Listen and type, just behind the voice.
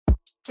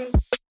Juiced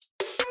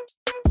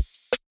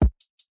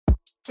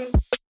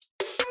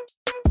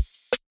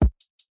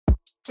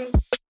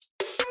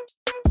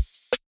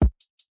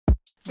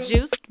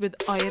with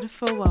Oil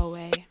for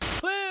Huawei.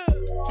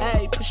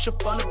 Hey, push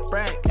up on the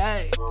brake,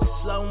 hey.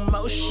 Slow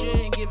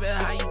motion, give it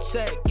how you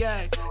take,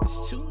 hey.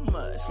 It's too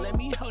much, let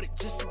me hold it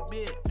just a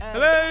bit, hey.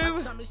 Hello,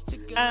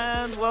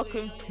 and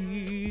welcome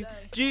to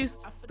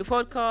Juiced, the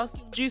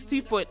podcast, Juice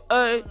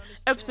 2.0,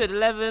 episode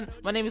 11.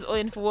 My name is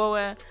Oil for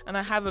Huawei, and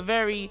I have a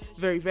very,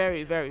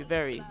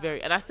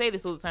 and I say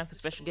this all the time for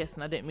special guests,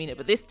 and I didn't mean it,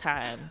 but this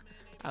time,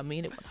 I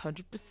mean it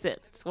 100%,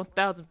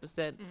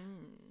 1000%.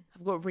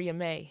 I've got Ria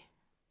May.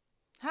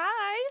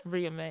 Hi.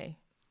 Ria May.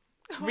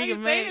 Why are you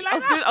Ria saying May. it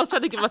like I was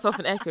trying to give myself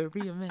an echo.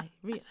 Ria May.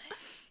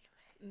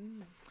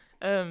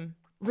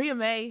 Ria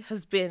May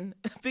has been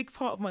a big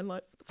part of my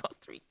life for the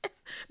past 3 years.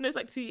 No, it's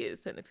like 2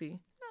 years technically.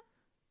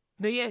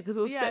 No, yeah, because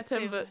it was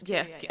September.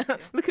 Two.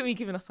 Look at me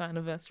giving us our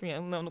anniversary. No,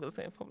 I'm not going to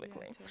say it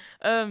publicly.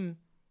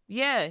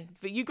 Yeah,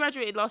 But you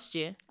graduated last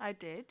year. I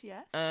did,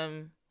 yes.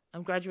 I'm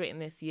graduating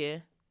this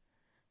year,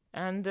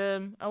 and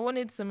I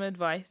wanted some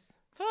advice.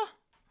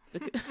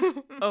 Great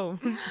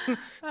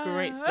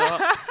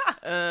start.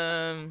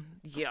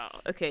 Yeah,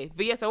 okay.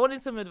 But yes, I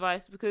wanted some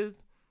advice because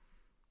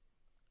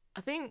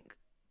I think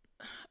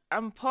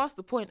I'm past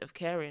the point of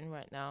caring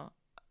right now.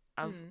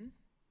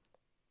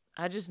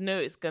 I just know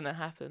it's gonna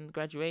happen,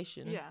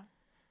 graduation. Yeah.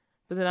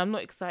 But then I'm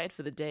not excited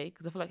for the day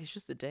because I feel like it's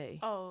just a day.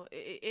 Oh,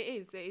 it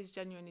is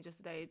genuinely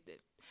just a day.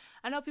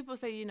 I know people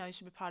say, you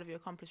should be proud of your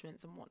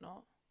accomplishments and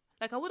whatnot.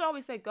 Like, I would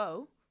always say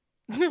go.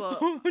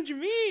 But What do you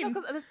mean?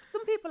 because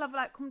some people have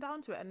come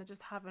down to it and they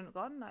just haven't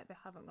gone. Like, they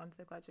haven't gone to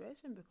the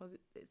graduation because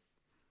it's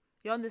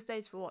you're on the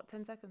stage for what,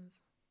 10 seconds?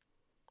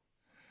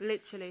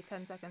 Literally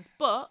 10 seconds.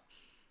 But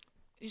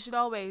you should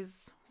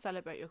always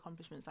celebrate your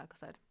accomplishments, like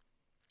I said.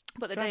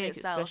 But the Try and day make it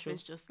itself special.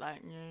 is just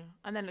like, yeah.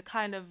 And then it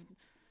kind of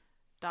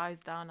dies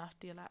down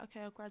after you're like,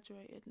 okay, I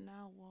graduated,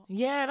 now what?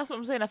 Yeah, that's what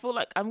I'm saying. I feel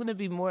like I'm gonna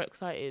be more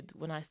excited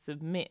when I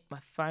submit my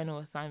final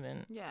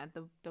assignment. Yeah,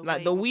 the Like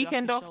weight the will be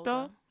weekend off your after.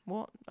 shoulder.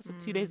 What?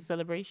 That's 2 days of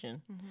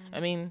celebration. I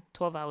mean,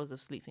 12 hours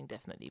of sleeping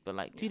definitely, but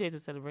like 2 days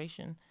of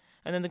celebration.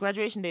 And then the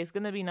graduation day is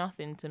going to be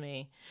nothing to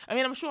me. I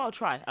mean, I'm sure I'll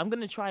try. I'm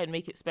going to try and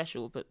make it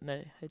special, but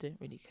no, I don't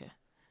really care.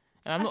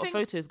 And I'm I not a think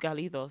photos gal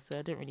either, so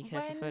I don't really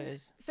care for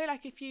photos. Say,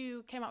 like, if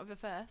you came out with a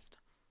first,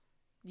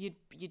 you'd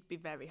be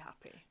very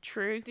happy.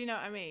 True. Do you know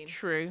what I mean?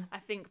 True. I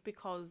think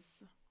because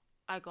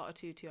I got a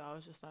 2-2, I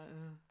was just like,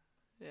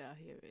 yeah.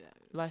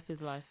 Life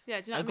is life. Yeah,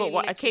 do you know I what got I mean?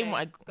 what I came.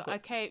 Literally. What I got. I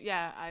came.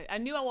 Yeah, I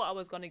knew what I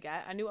was gonna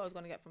get. I knew what I was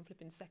gonna get from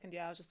flipping second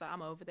year. I was just like,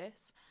 I'm over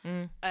this.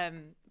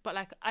 But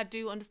like, I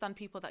do understand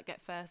people that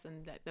get first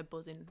and like, they're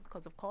buzzing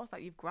because, of course,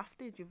 like, you've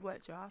grafted, you've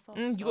worked your ass off.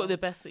 You got the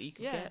best that you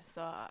could yeah. get.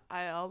 So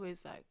I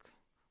always like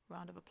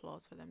round of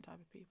applause for them type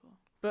of people.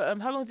 But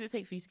how long did it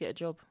take for you to get a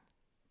job?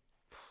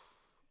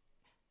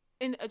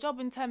 In a job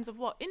in terms of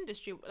what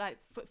industry, like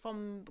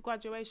from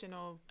graduation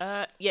or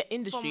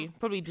Industry,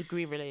 probably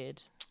degree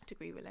related.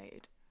 degree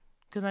related.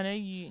 Because I know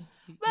you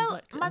Well,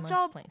 worked at my a nice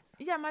job, place.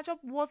 yeah, my job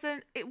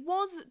wasn't. It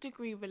was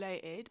degree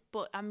related,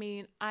 but I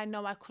mean, I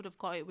know I could have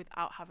got it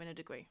without having a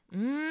degree.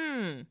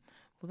 Well,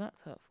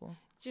 that's hurtful.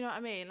 Do you know what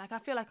I mean? Like, I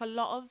feel like a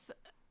lot of,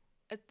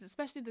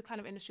 especially the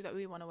kind of industry that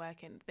we want to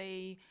work in,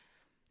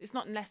 it's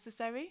not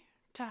necessary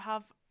to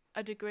have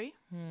a degree.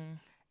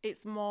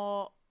 It's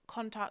more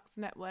contacts,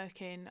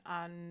 networking,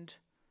 and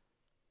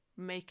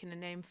making a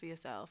name for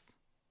yourself.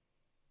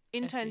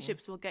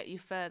 Internships will get you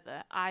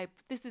further.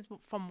 This is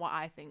from what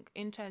I think.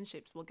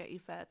 Internships will get you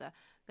further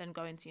than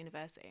going to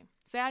university.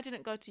 Say I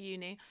didn't go to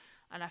uni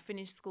and I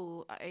finished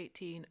school at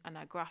 18 and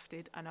I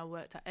grafted and I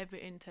worked at every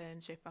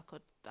internship I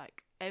could,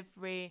 like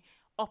every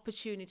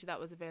opportunity that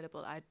was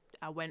available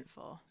I went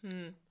for.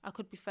 I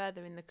could be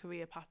further in the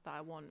career path that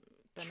I want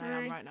than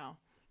I am right now.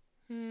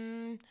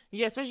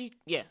 Yeah, especially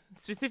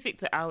specific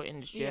to our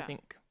industry. Yeah. I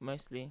think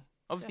mostly.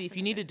 Obviously, if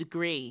you need a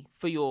degree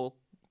for your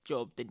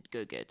job, then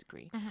go get a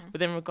degree. But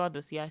then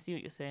regardless, I see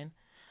what you're saying.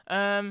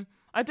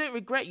 I don't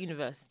regret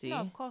university. No,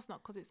 of course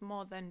not, because it's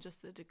more than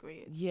just a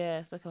degree.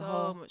 It's like so a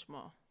whole much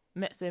more.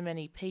 met so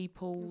many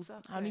people.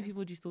 Exactly. How many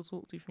people do you still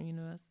talk to from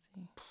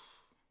university?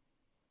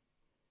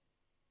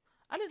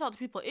 I didn't talk to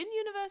people in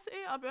university,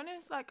 I'll be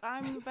honest. Like,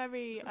 I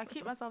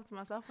keep myself to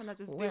myself and I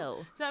just do you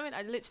know what I mean?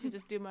 I literally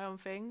just do my own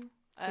thing.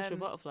 Social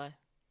butterfly.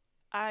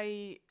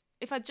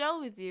 If I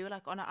gel with you,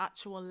 like, on an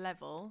actual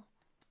level,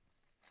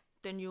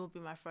 then you will be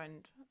my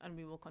friend and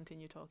we will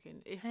continue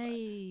talking.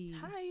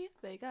 Hi,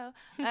 there you go.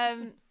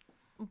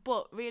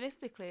 But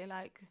realistically,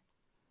 like,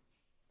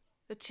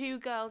 the 2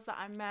 girls that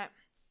I met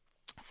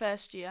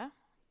first year,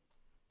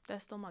 they're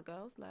still my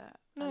girls. Like,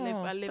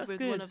 I live with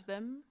one of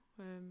them.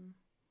 And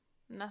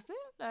that's it.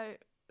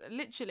 Like,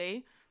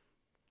 literally,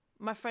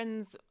 my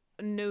friends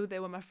knew they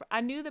were my friends.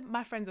 I knew that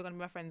my friends were going to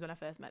be my friends when I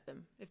first met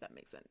them, if that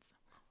makes sense.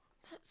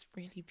 That's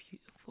really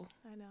beautiful.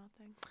 I know,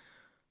 thanks.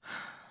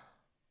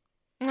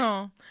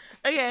 Oh,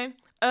 okay.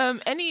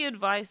 Any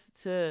advice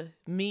to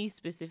me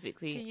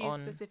specifically? To you on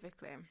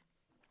specifically.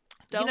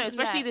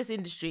 especially this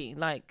industry.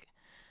 Like,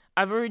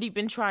 I've already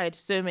been tried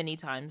so many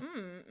times.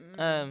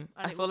 And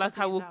I it feel like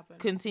I continue will to happen.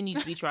 continue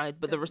to be tried,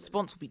 but the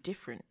response will be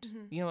different.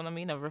 You know what I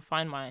mean? I've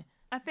refined my.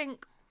 I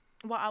think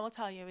what I will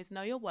tell you is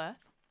know your worth.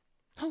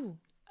 Oh,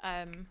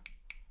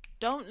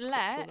 Don't it's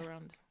let all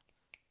around.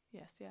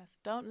 yes.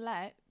 Don't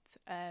let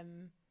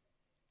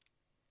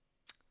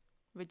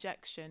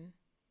rejection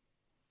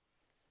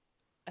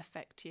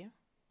affect you.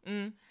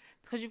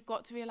 Because you've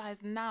got to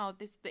realize now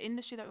the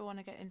industry that we want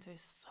to get into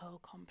is so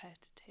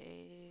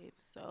competitive.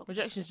 So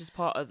Rejection is just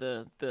part of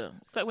the.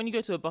 It's like when you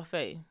go to a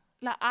buffet.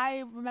 like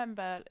I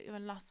remember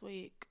even last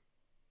week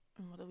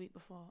or the week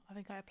before, I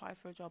think I applied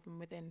for a job and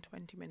within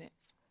 20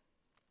 minutes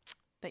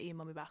they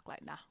emailed me back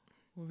like, nah.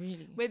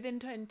 Really? Within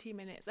 20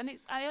 minutes. And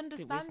I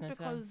understand wasting their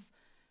time. because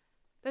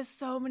there's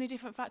so many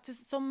different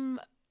factors. Some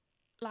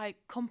like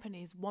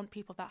companies want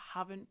people that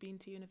haven't been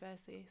to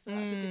university, so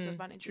that's a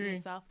disadvantage in true.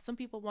 itself. Some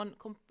people want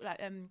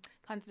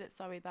candidates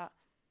that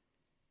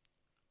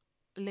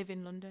live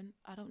in London.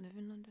 I don't live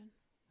in London,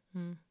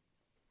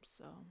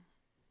 so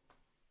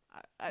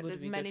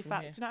there's many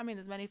factors. You know what I mean?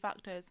 There's many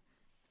factors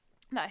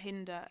that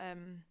hinder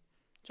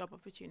job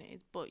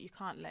opportunities, but you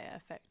can't let it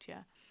affect you.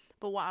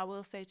 But what I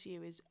will say to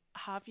you is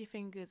have your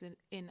fingers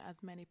in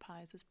as many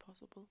pies as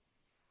possible.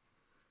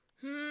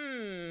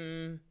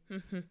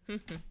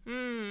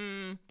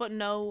 But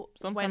know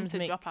Sometimes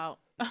when to drop out.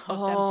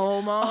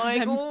 Oh my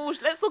gosh!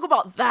 Let's talk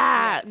about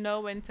that. Yeah, know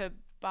when to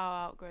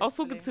bow out gracefully. I was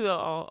talking to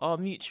our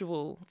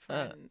mutual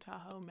friend, our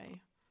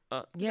homie.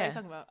 yeah. Is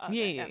that what you're talking about?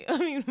 Yeah. Okay, I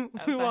mean,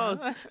 who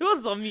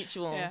was our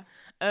mutual? Yeah.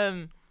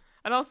 And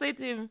I'll say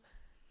to him,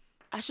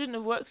 I shouldn't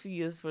have worked for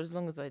you for as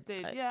long as I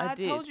did. I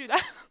did. told you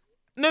that.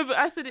 No, but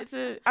I said it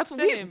to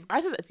him.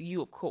 I said that to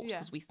you, of course, Yeah.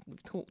 because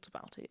we've talked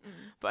about it.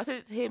 But I said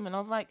it to him, and I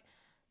was like,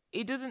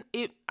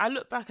 I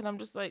look back and I'm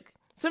just like,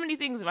 so many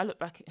things. If I look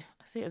back,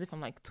 I say it as if I'm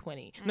like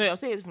 20. No, I'm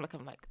saying it as if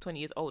I'm like 20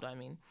 years old. I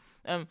mean,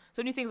 so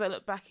many things I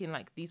look back in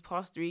like these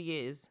past 3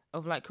 years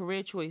of like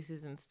career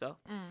choices and stuff,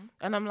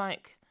 and I'm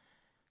like,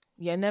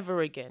 yeah,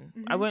 never again.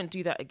 I won't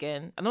do that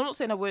again. And I'm not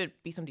saying I won't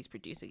be somebody's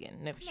producer again.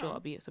 Never sure I'll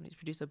be somebody's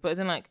producer, but as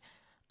in like,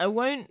 I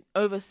won't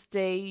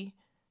overstay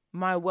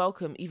my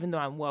welcome, even though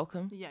I'm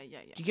welcome. Yeah. Do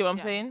you get what I'm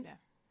saying? Yeah.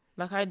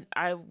 Like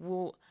I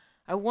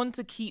want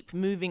to keep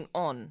moving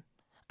on.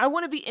 I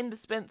want to be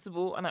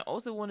indispensable, and I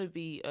also want to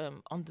be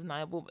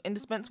undeniable. But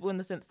indispensable in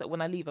the sense that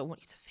when I leave, I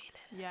want you to feel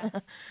it.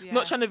 Yes.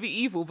 Not trying to be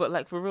evil, but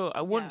like for real,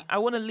 I want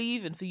to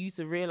leave, and for you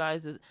to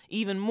realize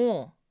even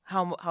more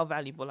how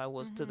valuable I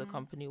was to the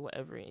company,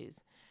 whatever it is.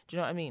 Do you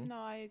know what I mean? No,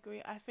 I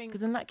agree. I think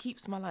because then that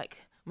keeps my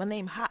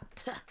name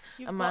hot.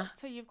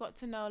 You've got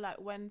to know like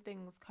when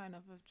things kind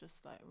of have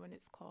just like run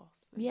its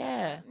course.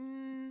 Yeah.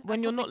 Like,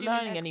 when you're not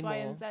learning X, anymore. Y,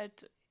 and Z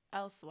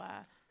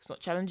elsewhere. It's not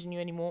challenging you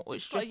anymore, or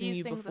it's stressing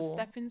you before. Use things as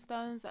stepping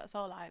stones. That's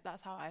how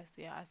I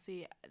see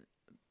it.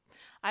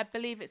 I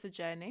believe it's a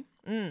journey,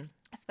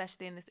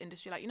 especially in this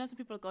industry. Like, you know, some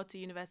people go to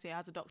university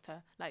as a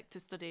doctor, like to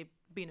study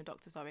being a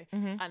doctor,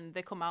 and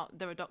they come out,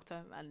 they're a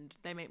doctor and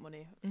they make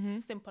money.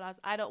 Simple as.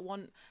 I don't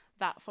want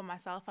that for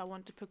myself. I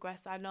want to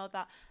progress. I know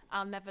that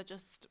I'll never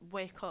just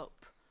wake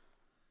up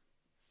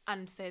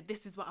and say,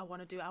 this is what I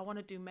want to do. I want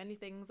to do many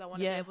things. I want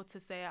to be able to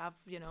say I've,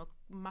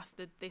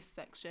 mastered this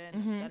section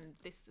and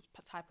this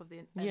type of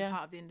the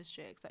part of the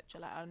industry,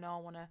 etc. Like, I know I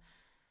want to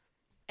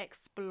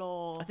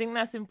explore. I think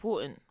that's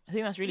important. I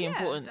think that's really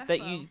important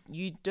definitely. that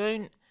you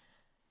don't.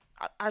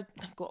 I've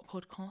got a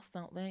podcast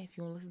out there. If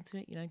you want to listen to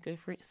it, go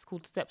for it. It's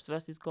called Steps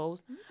versus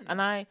Goals,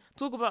 and I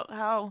talk about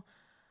how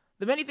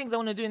the many things I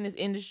want to do in this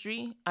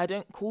industry, I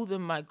don't call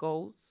them my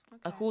goals.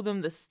 Okay. I call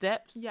them the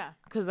steps. Yeah.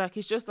 Because like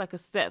it's just like a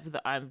step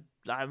that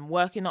I'm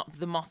working up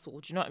the muscle.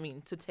 Do you know what I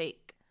mean? To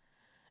take,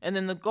 and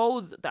then the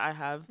goals that I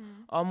have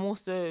are more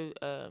so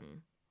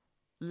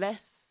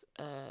less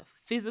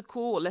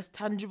physical or less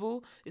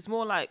tangible. It's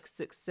more like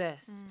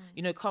success.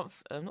 Not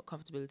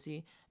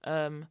comfortability.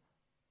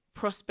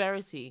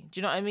 Prosperity. Do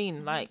you know what I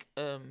mean? Like,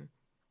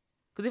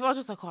 because if I was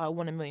just like, I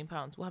want £1 million,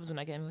 what happens when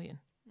I get £1 million?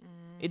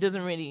 It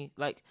doesn't really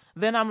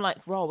then I'm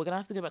like, we're gonna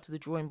have to go back to the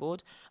drawing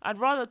board. I'd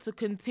rather to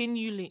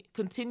continuously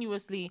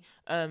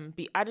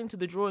be adding to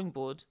the drawing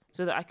board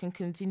so that I can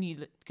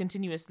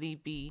continuously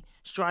be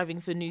striving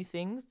for new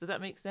things. Does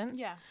that make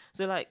sense? Yeah.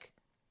 So like,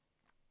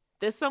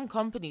 there's some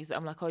companies that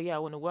I'm like, oh yeah, I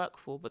want to work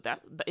for, but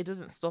that it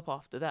doesn't stop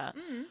after that.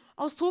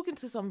 I was talking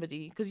to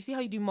somebody, because you see how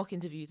you do mock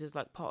interviews as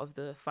like part of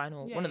the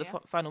final of the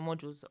final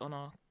modules on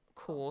our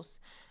course,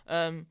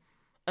 and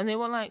they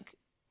were like,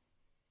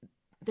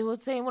 they were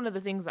saying one of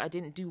the things that I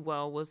didn't do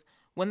well was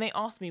when they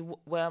asked me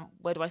where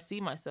do I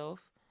see myself,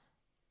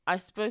 I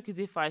spoke as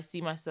if I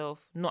see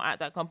myself not at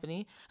that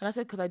company, and I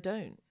said, because I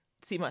don't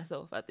see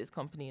myself at this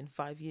company in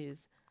 5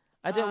 years.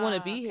 I don't want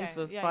to be here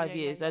for 5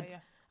 years.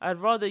 I'd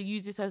rather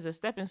use this as a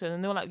stepping stone.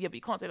 And they were like, yeah, but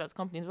you can't say that to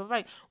companies. I was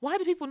like, why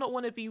do people not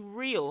want to be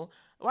real?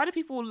 Why do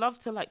people love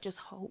to like just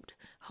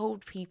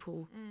hold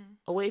people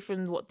away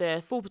from what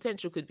their full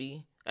potential could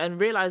be, and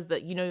realize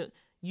that,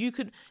 you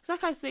could, it's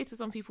like I say to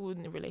some people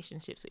in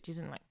relationships, which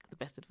isn't like the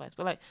best advice,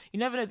 but like, you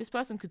never know, this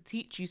person could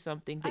teach you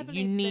something that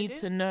you need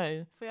to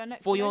know for your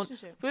next for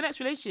relationship. your next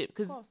relationship.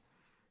 Because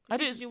It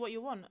teaches you what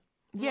you want.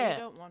 What Yeah, you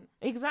don't want.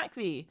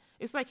 exactly.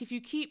 It's like if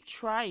you keep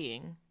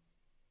trying,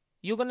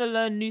 you're going to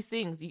learn new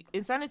things.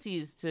 Insanity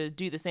is to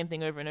do the same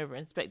thing over and over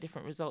and expect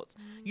different results.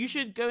 You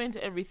should go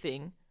into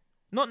everything,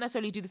 not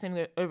necessarily do the same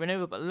thing over and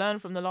over, but learn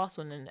from the last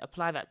one and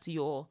apply that to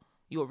your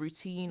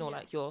routine or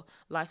like your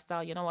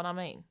lifestyle. You know what I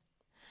mean?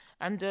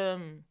 And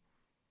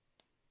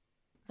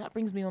that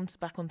brings me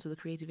back onto the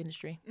creative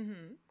industry.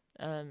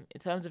 In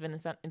terms of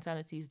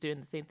insanity is doing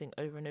the same thing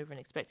over and over and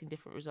expecting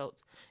different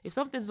results. If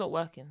something's not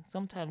working,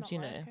 sometimes, It's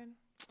not working.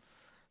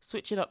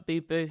 switch it up,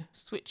 boo-boo.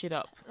 Switch it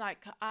up.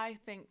 Like, I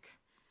think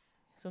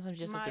Sometimes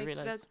you just have to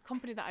realise. the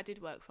company that I did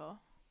work for,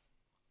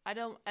 I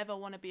don't ever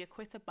want to be a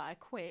quitter, but I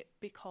quit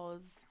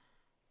because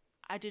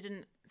I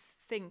didn't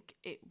think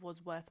it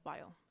was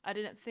worthwhile. I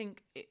didn't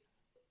think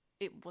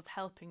it was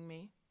helping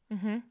me.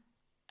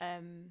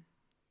 And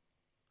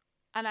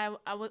I'm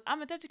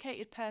a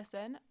dedicated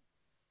person,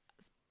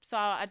 so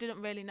I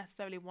didn't really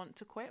necessarily want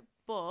to quit,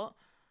 but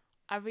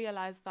I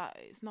realised that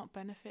it's not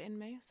benefiting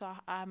me, so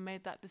I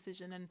made that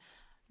decision. And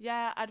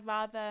yeah, I'd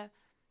rather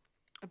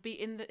be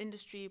in the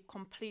industry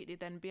completely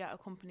than be at a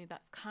company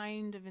that's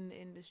kind of in the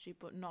industry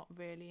but not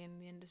really in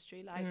the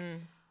industry. Like,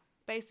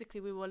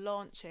 basically we were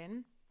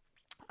launching,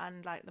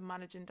 and like the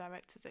managing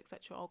directors,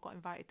 etc., all got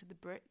invited to the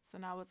Brits,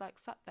 and I was like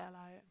sat there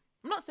like,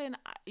 I'm not saying,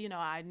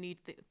 I need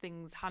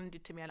things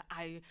handed to me and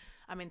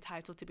I'm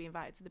entitled to be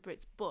invited to the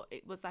Brits, but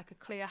it was like a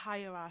clear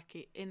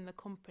hierarchy in the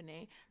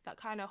company that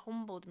kind of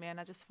humbled me, and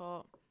I just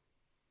thought,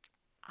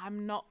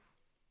 I'm not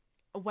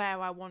where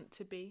I want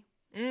to be.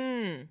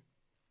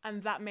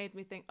 And that made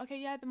me think, okay,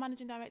 yeah, the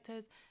managing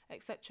directors,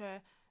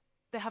 etc.,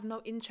 they have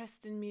no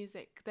interest in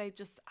music. They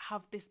just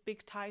have this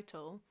big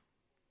title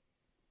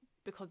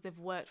because they've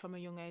worked from a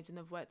young age and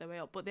they've worked their way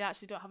up, but they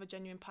actually don't have a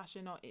genuine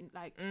passion or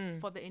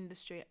for the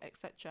industry,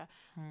 etc.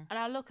 And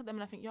I look at them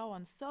and I think, you're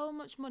on so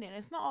much money, and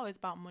it's not always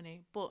about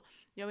money, but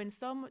you're in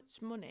so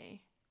much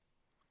money,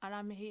 and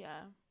I'm here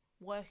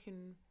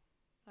working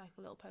like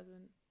a little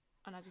peasant.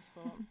 And I just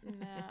thought,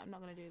 nah, I'm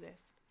not gonna do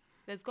this.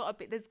 There's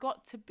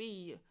got to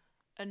be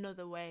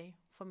another way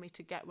for me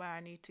to get where I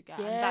need to get,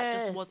 and that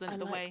just wasn't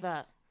the way.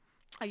 That.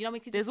 And, we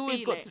could There's just always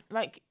feel got it. to,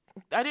 like,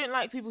 I don't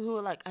like people who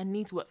are like, I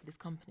need to work for this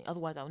company,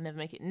 otherwise I'll never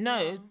make it.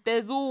 No,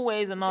 there's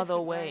always There's a another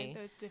different way.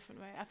 There's a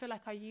different way. I feel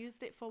like I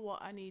used it for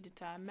what I needed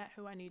to. I met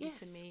who I needed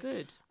to meet.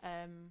 Good.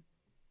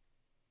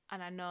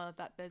 And I know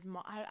that there's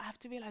more. I have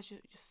to realise you're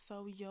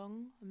so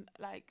young.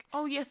 Like,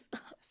 Oh yes,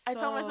 I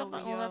tell myself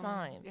that all the young.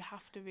 time. You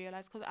have to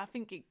realise, because I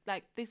think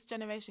this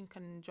generation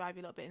can drive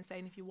you a little bit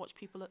insane if you watch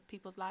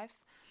people's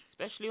lives.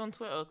 Especially on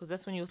Twitter, because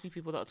that's when you'll see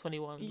people that are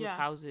 21 Yeah.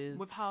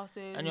 with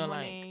houses. And you're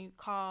money,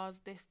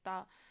 cars, this,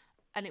 that,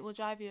 and it will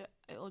drive you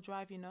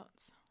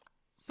nuts.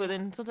 But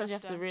then sometimes you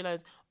have to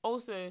realise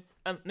also,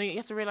 no, you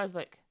have to realise,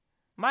 like,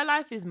 my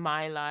life is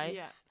my life.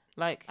 Yeah.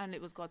 Like, And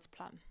it was God's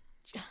plan.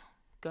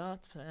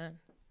 God's plan.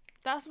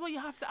 That's what you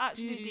have to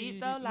actually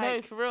deep though. Like,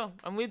 no, for real,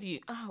 I'm with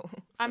you. Oh,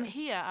 I'm sorry.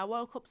 here. I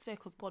woke up today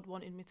because God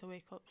wanted me to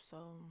wake up. So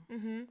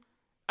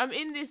I'm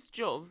in this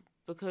job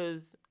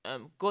because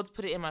God's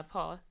put it in my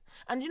path.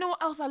 And you know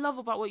what else I love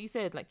about what you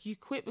said? Like, you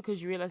quit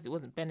because you realised it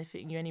wasn't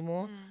benefiting you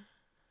anymore.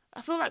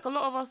 I feel like a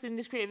lot of us in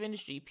this creative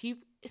industry,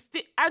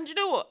 and you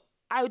know what?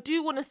 I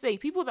do want to say,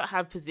 people that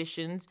have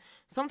positions,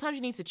 sometimes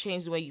you need to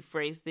change the way you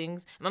phrase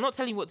things. And I'm not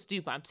telling you what to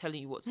do, but I'm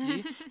telling you what to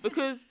do.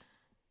 Because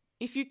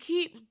if you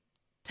keep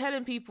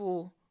telling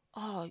people,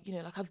 oh,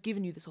 like, I've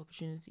given you this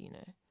opportunity,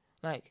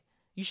 like,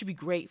 you should be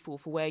grateful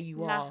for where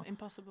you are.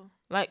 Impossible.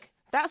 Like,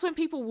 that's when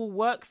people will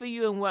work for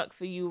you and work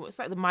for you. It's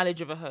like the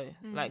mileage of a hoe,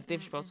 like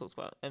Dave Chappelle talks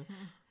about.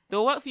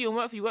 They'll work for you and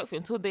work for you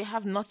until they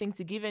have nothing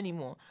to give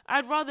anymore.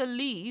 I'd rather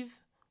leave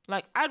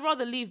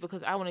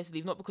because I wanted to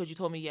leave, not because you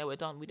told me, yeah, we're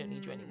done, we don't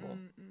need you anymore.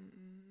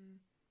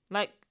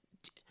 Like,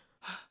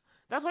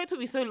 that's why it took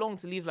me so long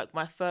to leave, like,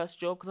 my first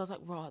job, because I was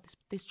like, rah,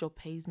 this job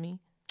pays me.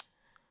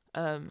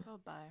 Bye.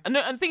 And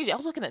the thing is, I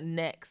was working at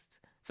Next.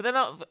 But then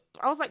I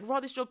was like, rah,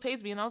 this job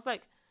pays me. And I was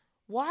like,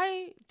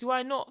 why do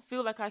I not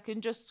feel like I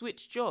can just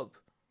switch job?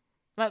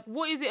 Like,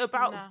 what is it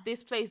about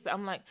this place that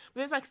I'm like,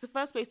 but it's like, it's the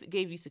first place that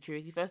gave you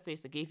security, first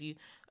place that gave you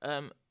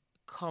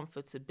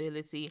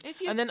comfortability. If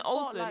you and then thought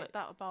also like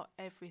that about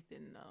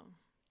everything, though,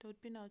 there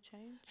would be no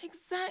change.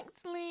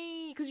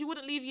 Exactly, because you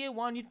wouldn't leave year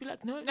one. You'd be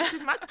like, no, this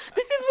is where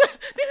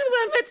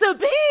I'm meant to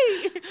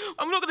be.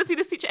 I'm not gonna see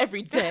this teacher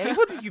every day.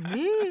 What do you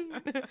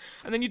mean?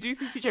 And then you do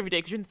see the teacher every day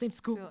because you're in the same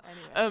school. Still,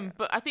 anyway,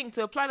 But I think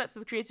to apply that to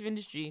the creative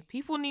industry,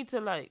 people need to,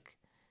 like,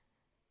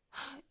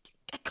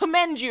 I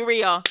commend you,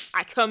 Ria.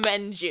 I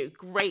commend you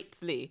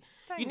greatly.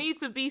 Thanks. You need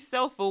to be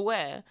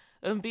self-aware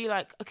and be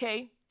like,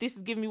 okay, this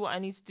is giving me what I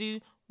need to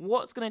do.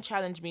 What's going to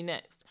challenge me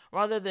next?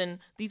 Rather than,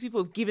 these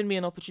people have given me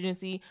an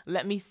opportunity,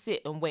 let me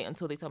sit and wait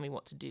until they tell me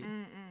what to do.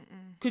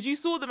 Because you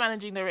saw the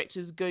managing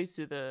directors go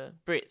to the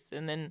Brits,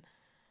 and then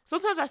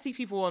sometimes I see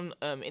people on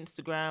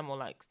Instagram or,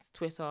 like,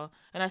 Twitter,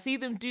 and I see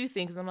them do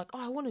things and I'm like,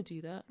 oh, I want to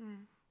do that.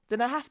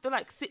 Then I have to,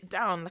 like, sit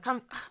down. Like,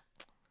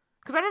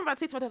 Because I remember I'd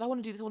say to my dad, I want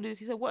to do this, I want to do this.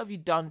 He said, what have you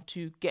done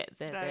to get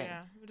there then?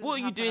 It What are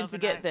doesn't you doing happen to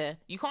get overnight. there?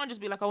 You can't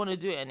just be like, I want to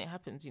do it and it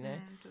happens, you know?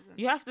 It doesn't.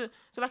 You have to,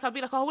 so like I'd be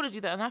like, oh, I want to do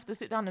that. And I have to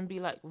sit down and be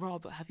like,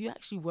 Rob, but have you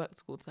actually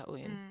worked towards that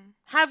win?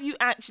 Have you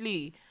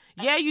actually,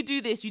 yeah, you do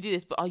this,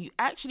 but are you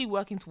actually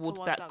working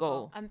towards that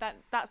goal? And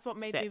that's what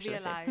made me Step, should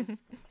I say. realise.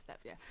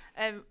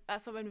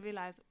 That's what made me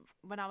realise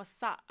when I was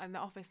sat in the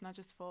office and I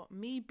just thought,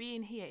 me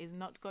being here is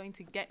not going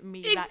to get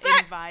me that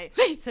invite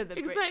to the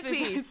Brits. Exactly.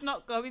 It's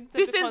not going to,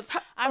 This because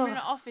enti- I'm in an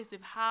office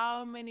with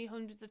how many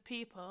hundreds of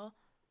people.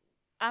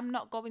 I'm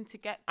not going to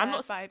get there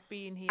by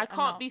being here. I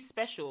can't be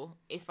special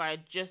if I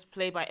just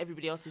play by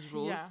everybody else's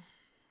rules. Yeah.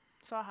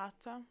 So I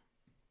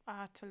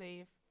had to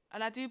leave.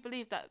 And I do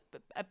believe that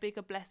a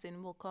bigger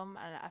blessing will come,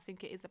 and I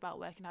think it is about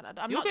working hard.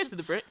 You'll go to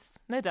the Brits,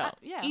 no doubt.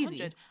 Yeah, easy.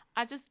 100.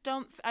 I just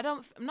don't.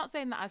 I'm not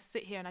saying that I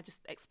sit here and I just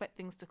expect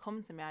things to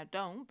come to me. I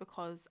don't,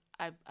 because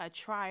I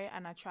try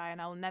and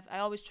I'll never. I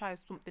always try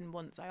something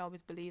once. I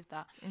always believe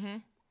that. Mm-hmm.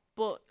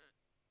 But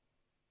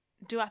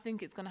do I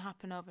think it's going to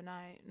happen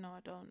overnight? No, I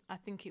don't. I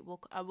think it will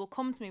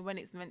come to me when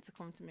it's meant to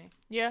come to me.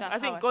 Yeah, That's I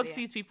think how God see it.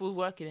 sees people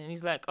working and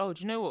he's like, oh,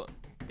 do you know what?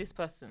 This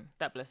person,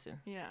 that blessing.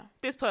 Yeah.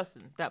 This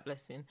person, that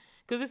blessing.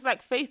 Because it's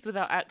like faith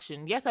without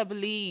action. Yes, I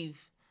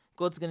believe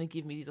God's going to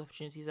give me these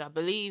opportunities. I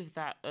believe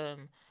that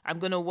I'm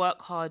going to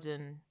work hard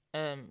and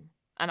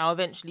I'll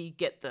eventually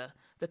get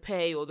the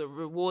pay or the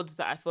rewards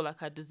that I feel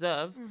like I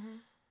deserve. Mm-hmm.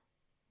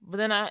 But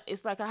then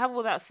it's like I have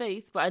all that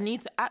faith, but I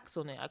need to act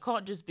on it. I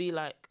can't just be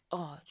like,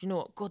 oh, do you know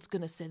what? God's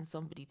going to send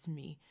somebody to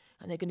me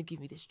and they're going to give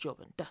me this job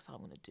and that's how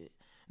I'm going to do it.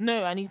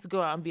 No, I need to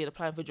go out and be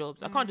applying for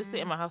jobs. I can't just sit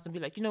in my house and be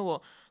like, you know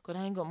what? God,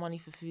 I ain't got money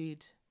for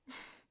food.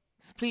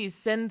 So please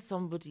send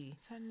somebody.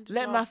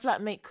 Let my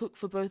flatmate cook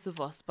for both of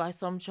us by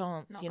some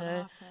chance, Not you gonna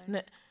know?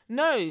 happen.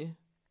 No.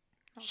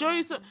 Not Show gonna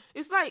you some. happen.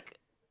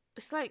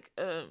 It's like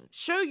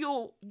show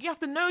you have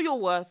to know your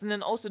worth and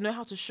then also know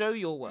how to show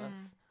your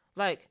worth.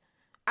 Like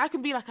I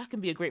can be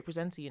a great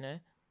presenter, you know.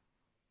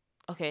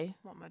 Okay.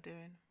 What am I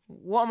doing?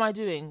 What am I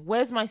doing?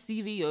 Where's my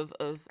CV of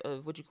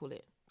what do you call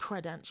it?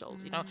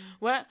 Credentials, you know?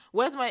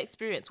 Where's my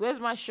experience? Where's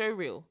my show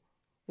reel?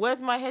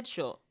 Where's my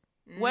headshot?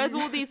 Where's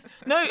all these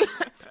no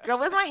girl,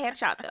 where's my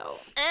headshot though?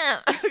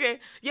 Okay.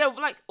 Yeah,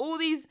 like all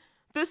the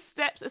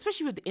steps,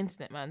 especially with the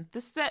internet, man,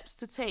 the steps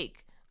to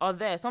take are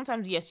there.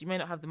 Sometimes, yes, you may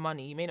not have the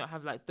money, you may not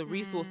have like the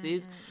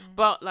resources,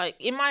 but like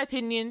in my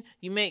opinion,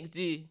 you make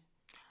do.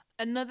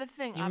 Another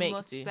thing You I make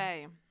must do.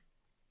 say,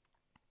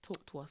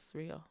 Talk to us,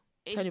 Ria.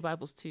 Turn your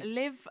Bibles too.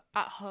 live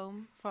at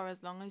home for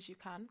as long as you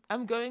can.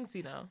 I'm going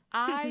to now.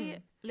 I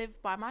live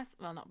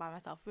not by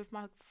myself, with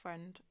my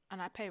friend,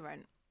 and I pay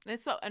rent.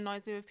 This what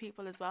annoys me with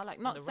people as well. Like,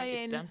 not The rent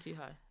saying is damn too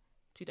high.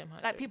 Too damn high.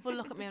 like sorry. people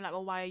look at me and like,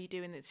 well, why are you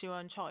doing this? It's your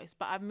own choice.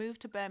 But I've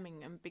moved to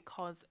Birmingham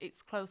because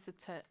it's closer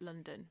to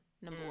London.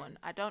 Number one,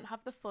 I don't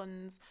have the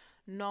funds,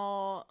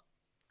 nor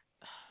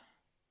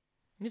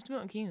Move to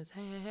Milton Keynes.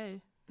 Hey.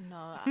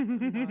 no, not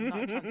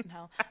a chance in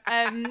hell.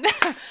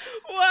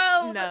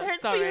 Well, No,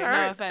 sorry,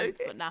 no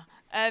offense, but nah.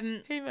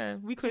 Hey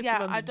man, we close to Yeah,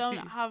 London I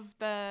don't too. have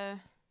the.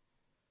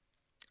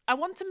 I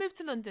want to move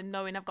to London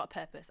knowing I've got a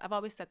purpose. I've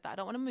always said that. I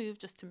don't want to move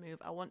just to move.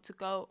 I want to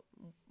go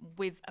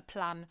with a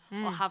plan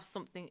or have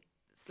something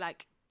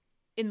like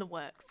in the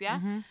works. Yeah.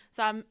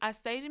 So I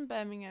stayed in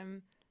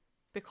Birmingham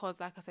because,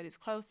 like I said, it's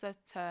closer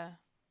to.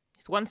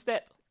 It's one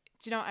step.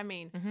 Do you know what I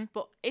mean?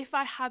 But if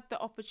I had the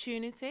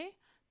opportunity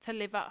to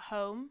live at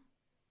home,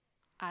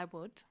 I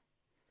would.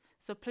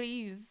 So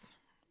please,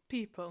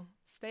 people,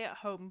 stay at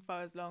home for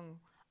as long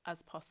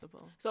as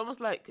possible. It's almost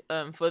like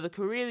for the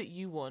career that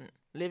you want,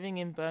 living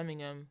in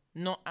Birmingham,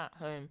 not at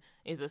home,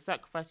 is a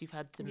sacrifice you've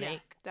had to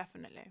make.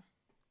 Definitely.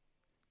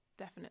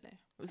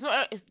 It's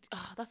not.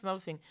 That's another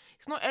thing.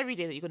 It's not every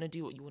day that you're gonna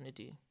do what you want to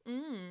do.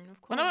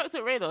 Of course. When I worked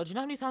at Radar, do you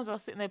know how many times I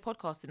was sitting there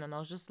podcasting and I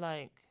was just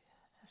like,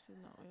 This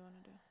is not what you want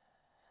to do.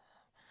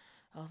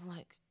 I was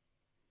like,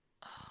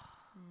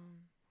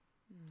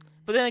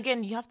 But then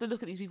again, you have to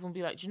look at these people and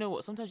be like, do you know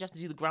what? Sometimes you have to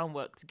do the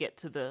groundwork to get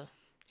to the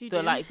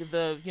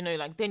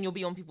then you'll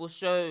be on people's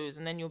shows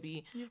and then you'll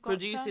be You've got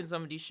producing to.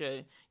 somebody's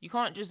show. You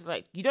can't just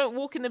you don't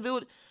walk in the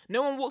build.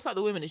 No one walks out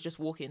the women is just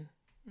walking.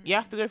 You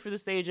have to go through the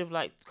stage of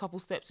like a couple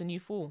steps and you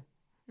fall.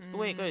 It's the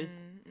way it goes.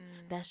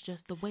 That's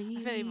just the way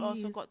I feel you've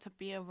also got to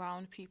be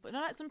around people. You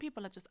know, like some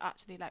people are just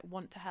actually like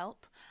want to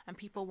help and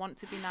people want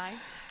to be nice.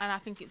 And I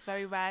think it's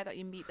very rare that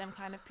you meet them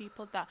kind of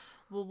people that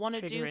will want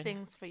to do Triggering.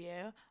 things for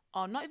you,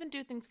 or not even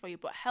do things for you,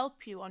 but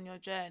help you on your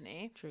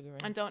journey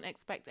Triggering. and don't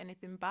expect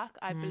anything back.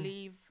 I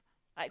believe,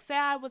 like, say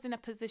I was in a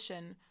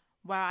position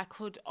where I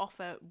could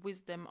offer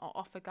wisdom or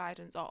offer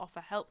guidance or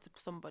offer help to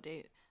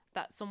somebody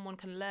that someone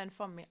can learn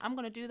from me, I'm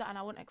going to do that and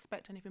I won't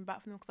expect anything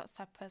back from them because that's the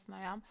type of person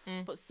I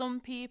am. But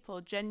some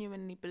people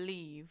genuinely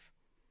believe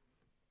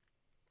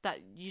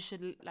that you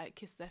should like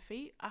kiss their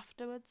feet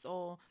afterwards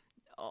or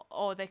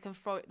they can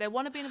throw it. They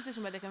want to be in a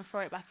position where they can throw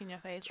it back in your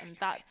face, and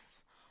that's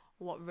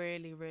what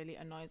really, really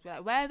annoys me.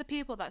 Like, where are the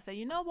people that say,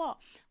 you know what,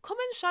 come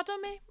and shadow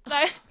me?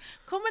 Like,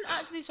 come and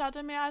actually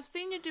shadow me. I've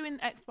seen you doing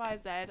X, Y,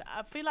 Z.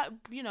 I feel like,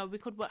 you know, we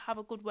could have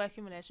a good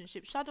working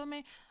relationship. Shadow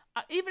me.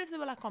 Even if they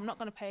were like, oh, I'm not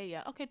going to pay you.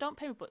 Okay, don't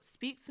pay me, but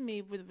speak to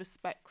me with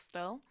respect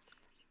still.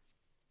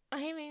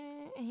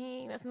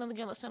 Hey, that's another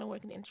girl that's trying to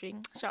work in the industry.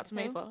 Shout out to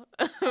Mayfa.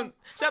 Shout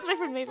out to my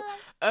friend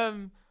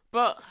Mayfa.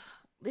 But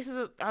this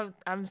is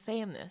I'm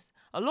saying this.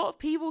 A lot of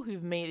people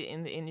who've made it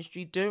in the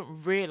industry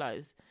don't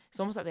realize it's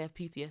almost like they have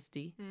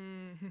PTSD.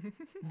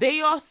 They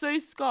are so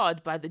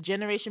scarred by the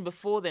generation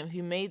before them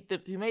who made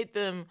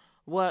them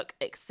work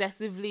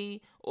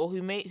excessively, or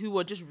who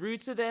were just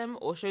rude to them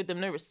or showed them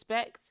no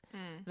respect,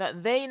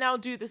 that they now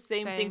do the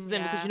same things to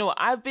them because, you know what,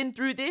 I've been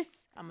through this,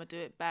 I'm gonna do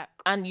it back,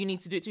 and you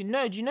need to do it too.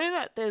 No, do you know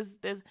that there's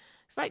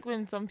it's like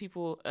when some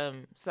people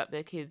slap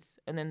their kids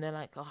and then they're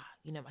like, oh,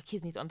 you know, my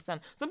kids need to understand.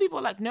 Some people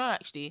are like, no,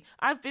 actually,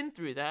 I've been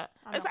through that.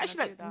 It's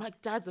actually like, my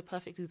dad's a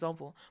perfect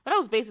example. But I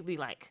was basically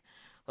like,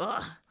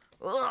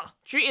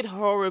 treated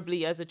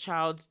horribly as a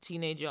child,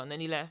 teenager, and then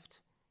he left.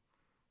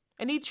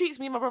 And he treats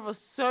me and my brother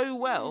so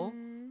well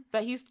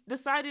that he's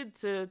decided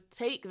to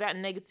take that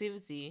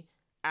negativity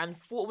and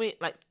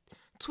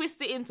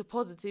twist it into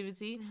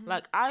positivity.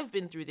 Like, I've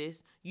been through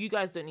this. You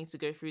guys don't need to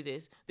go through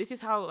this. This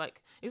is how,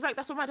 like, it's like,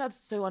 that's what my dad's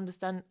so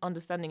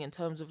understanding in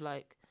terms of,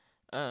 like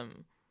my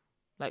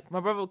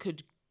brother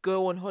could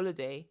go on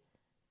holiday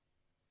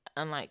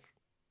and, like,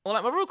 or,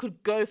 like, my brother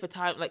could go for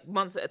time, like,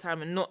 months at a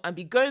time and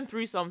be going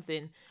through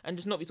something and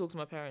just not be talking to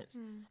my parents.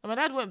 And my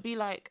dad won't be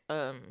like,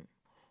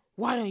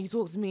 why don't you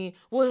talk to me?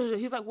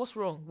 He's like, what's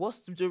wrong?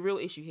 What's the real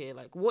issue here?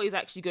 Like, what is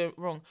actually going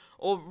wrong?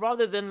 Or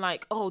rather than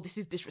like, oh, this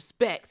is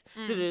disrespect.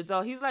 He's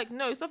like,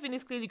 no, something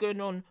is clearly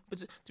going on. But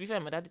to be fair,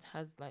 my dad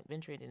has like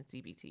been trained in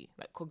CBT,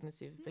 like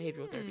cognitive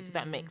behavioral therapy. So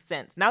that makes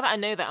sense. Now that I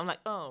know that, I'm like,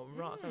 oh,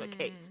 right, I'm a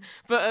case.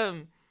 But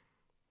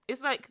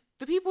it's like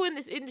the people in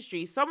this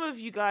industry, some of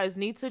you guys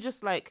need to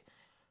just like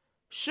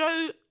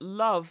show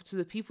love to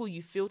the people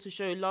you feel to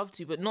show love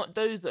to, but not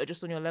those that are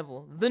just on your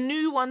level. The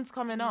new ones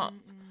coming up.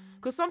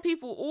 Because some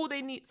people,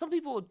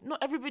 not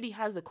everybody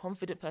has a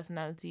confident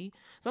personality.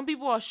 Some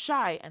people are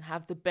shy and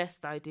have the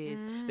best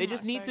ideas. They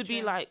just need to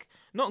be like,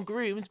 not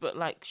groomed, but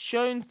like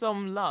shown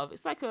some love.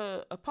 It's like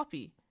a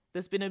puppy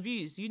that's been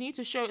abused. You need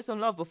to show it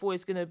some love before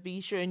it's going to be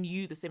showing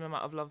you the same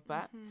amount of love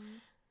back.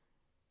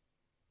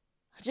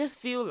 I just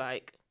feel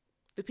like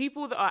the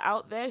people that are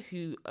out there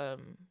who are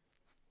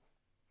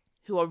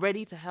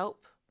ready to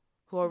help,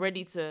 who are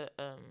ready to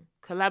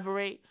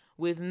collaborate,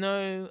 with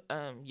no,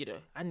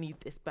 I need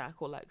this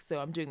back, or like, so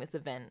I'm doing this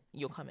event,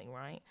 you're coming,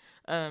 right?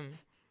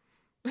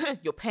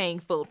 You're paying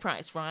full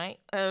price, right?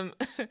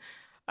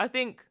 I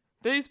think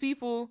those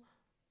people,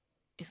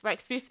 it's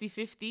like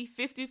 50-50.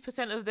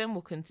 50% of them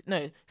will it's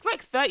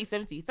like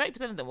 30-70.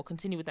 30% of them will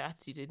continue with their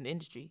attitude in the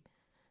industry.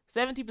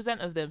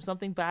 70% of them,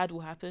 something bad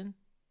will happen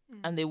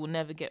and they will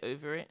never get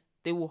over it.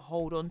 They will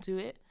hold on to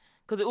it.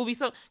 Because it will be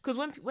because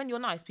when you're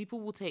nice,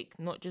 people will take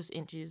not just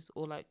inches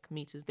or like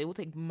meters, they will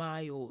take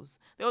miles.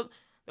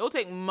 They'll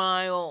take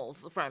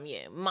miles from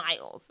you,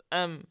 miles.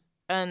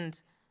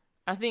 And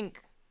I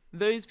think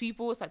those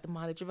people, it's like the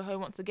mileage of a home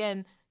once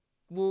again,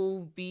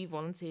 will be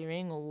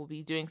volunteering or will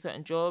be doing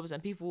certain jobs,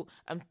 and people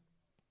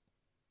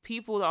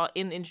that are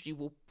in the industry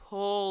will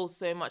pull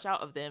so much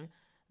out of them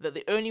that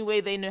the only way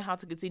they know how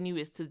to continue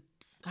is to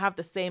have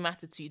the same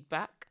attitude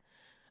back.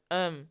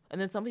 And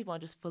then some people are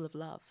just full of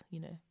love, you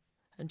know,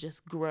 and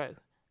just grow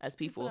as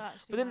people.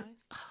 But then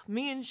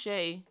me and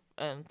Shay,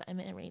 that I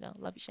met in Radar,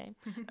 love you, Shay.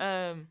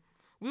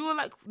 We were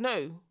like,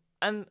 no.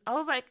 And I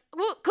was like,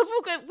 well, because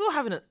we were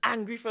having an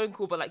angry phone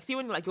call, but like, see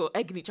when like you're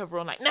egging each other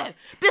on, like, no,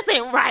 this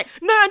ain't right.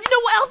 No, and you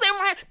know what else ain't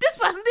right? This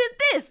person did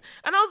this.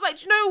 And I was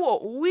like, you know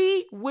what?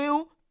 We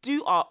will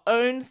do our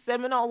own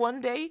seminar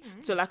one day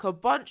to like a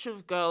bunch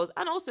of girls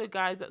and also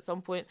guys at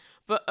some point,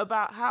 but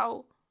about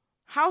how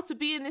to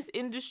be in this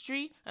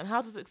industry and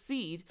how to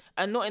succeed,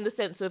 and not in the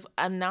sense of,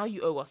 and now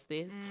you owe us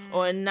this,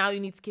 or and now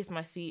you need to kiss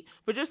my feet,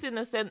 but just in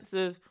the sense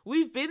of,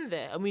 we've been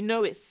there and we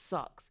know it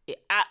sucks.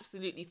 It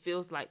absolutely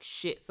feels like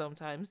shit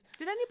sometimes.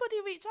 Did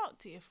anybody reach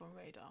out to you from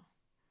Radar?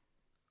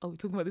 Oh, we're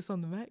talking about this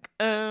on the Mac?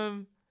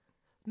 No,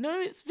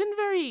 it's been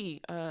very,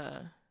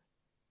 I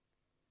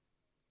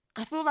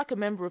feel like a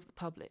member of the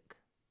public.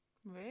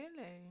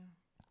 Really?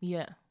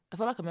 Yeah, I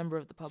feel like a member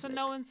of the public. So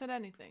no one said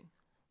anything?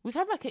 We've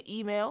had like an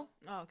email.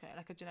 Oh, okay,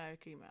 like a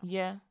generic email.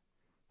 Yeah,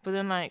 but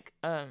then like,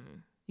 I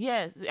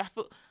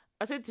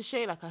said to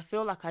Shay, like, I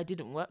feel like I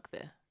didn't work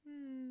there.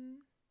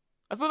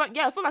 I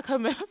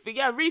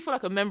really feel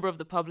like a member of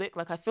the public.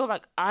 Like, I feel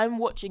like I'm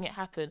watching it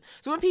happen.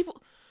 So when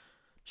people,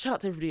 shout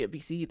out to everybody at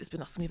BCE that's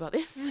been asking me about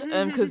this,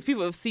 because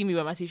people have seen me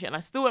wear my t-shirt, and I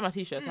still wear my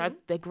t-shirts. So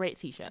they're great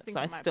t-shirts, so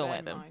I still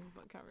wear them. Mine,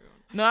 but carry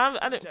on. No,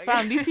 I don't.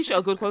 Fam, these t-shirts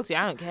are good quality.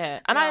 I don't care,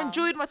 and I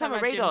enjoyed my time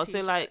at Radar. So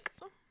like,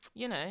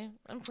 you know,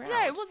 I'm proud.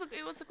 Yeah, it was a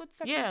good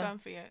stepping stone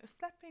for you. A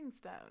stepping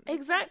stone.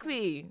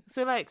 Exactly.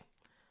 So like,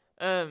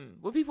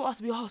 when people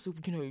ask me, oh, so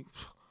you know,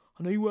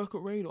 I know you work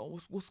at Radar.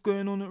 What's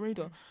going on at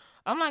Radar?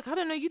 I'm like, I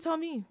don't know. You tell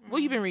me.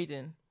 What you been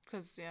reading?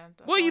 Because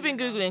that's What have you all been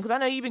know. Googling? Because I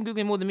know you've been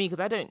Googling more than me. Because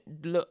I don't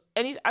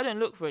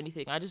look for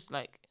anything. I just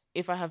like,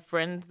 if I have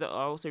friends that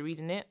are also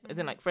reading it, as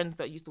in like friends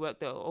that used to work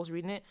that are also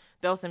reading it,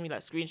 they'll send me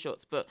like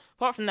screenshots. But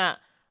apart from that,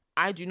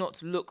 I do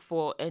not look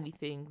for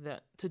anything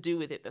that to do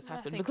with it that's I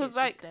happened, think because it's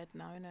like, just dead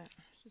now, innit?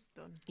 It's just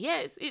done. yeah,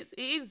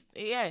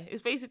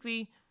 it's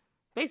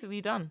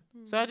basically done.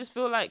 So I just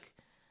feel like,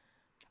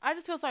 I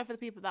just feel sorry for the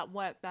people that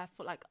work there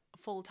for like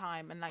full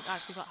time and like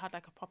actually had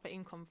like a proper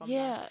income from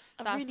yeah, that.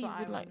 I That's really what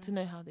would I like to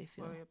know how they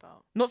feel. worry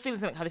about. Not feeling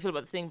like how they feel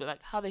about the thing, but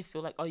like how they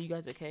feel. Like, are you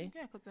guys okay?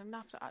 Yeah, because then they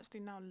have to actually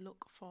now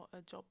look for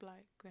a job.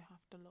 Like they have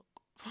to look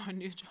for a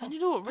new job. And you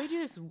know what? Radio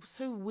is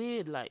so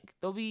weird. Like,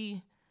 there'll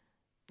be.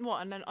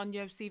 What? And then on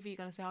your CV, you're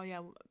gonna say, "Oh yeah,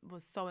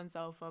 was so and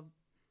so for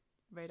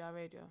Radar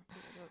Radio."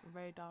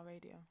 Radar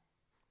Radio.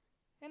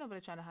 Ain't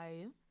nobody trying to hire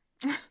you.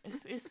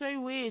 It's so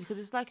weird, because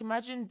it's like,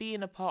 imagine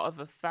being a part of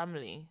a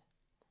family,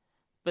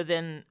 but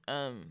then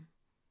and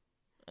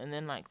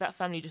then like that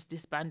family just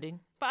disbanding,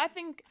 But I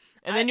think,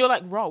 and then you're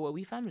like, raw, were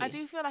we family? I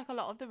do feel like a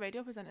lot of the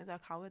radio presenters are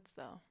cowards,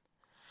 though.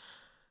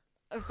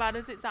 As bad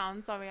as it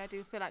sounds, sorry, I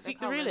do feel like Speak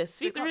they're the cowards. realist.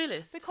 Speak the Because-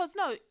 realist. Because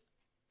no,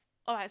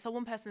 all right, so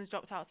one person's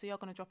dropped out, so you're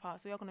gonna drop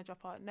out, so you're gonna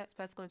drop out, next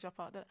person's gonna drop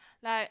out.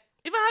 Like,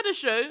 If I had a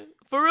show,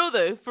 for real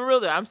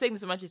though, I'm saying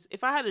this to my kids,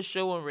 if I had a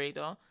show on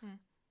Radar,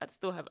 I'd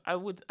still have, I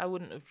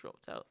wouldn't have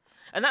dropped out.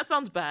 And that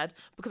sounds bad,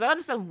 because I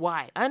understand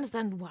why.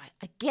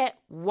 I get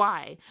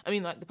why. I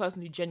mean, like, the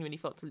person who genuinely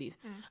felt to leave.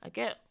 I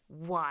get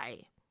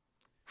why.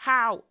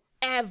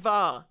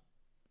 However,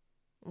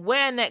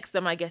 where next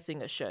am I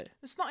getting a show?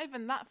 it's not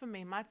even that for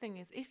me. My thing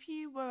is, if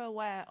you were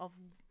aware of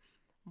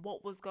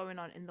what was going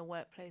on in the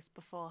workplace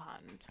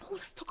beforehand, Oh,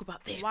 let's talk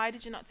about this. why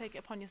did you not take it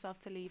upon yourself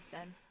to leave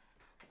then?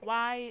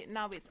 Why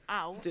now it's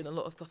out? Doing a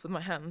lot of stuff with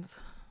my hands.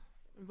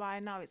 Why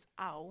now it's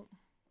out?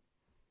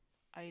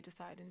 Are you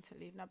deciding to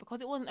leave now?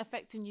 Because it wasn't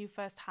affecting you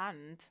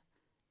firsthand.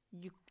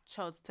 You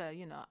chose to,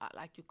 act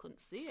like you couldn't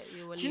see it.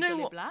 You were Do you know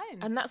legally what?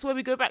 blind. And that's where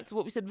we go back to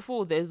what we said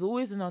before. There's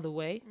always another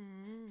way.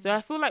 So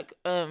I feel like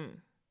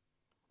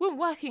when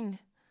working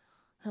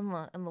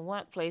in the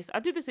workplace, I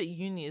do this at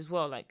uni as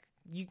well. Like,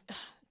 you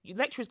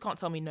lecturers can't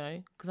tell me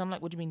no, because I'm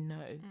like, what do you mean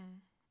no?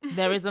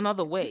 There is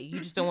another way. You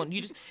just don't want.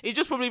 It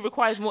just probably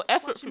requires more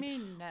effort. What do you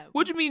mean no?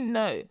 What do you mean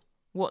no?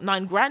 What,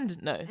 9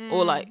 grand? No.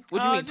 Or like,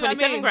 what do you mean, do you know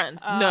what I 27 mean? grand?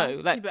 No.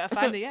 Like, You better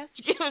find a yes.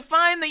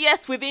 find the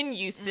yes within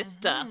you,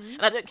 sister.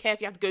 And I don't care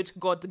if you have to go to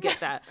God to get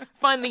that.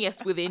 Find the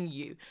yes within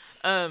you.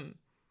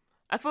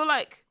 I feel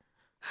like,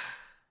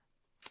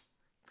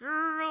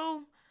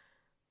 girl,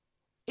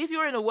 if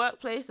you're in a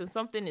workplace and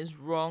something is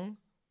wrong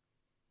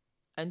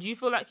and you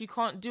feel like you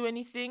can't do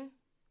anything,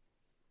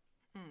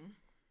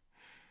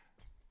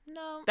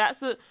 No.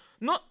 that's a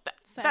not that,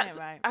 Saying that's it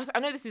right. I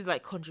know this is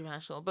like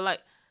controversial, but like,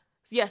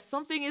 yes,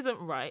 something isn't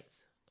right,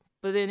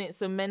 but then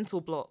it's a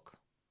mental block.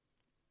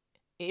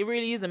 It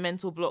really is a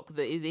mental block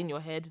that is in your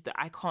head that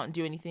I can't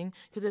do anything,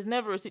 because there's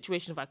never a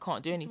situation of I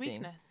can't do It's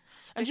anything. weakness.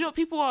 And do you know what,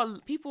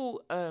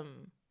 people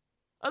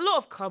a lot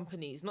of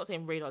companies, not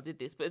saying Radar did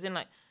this, but it's in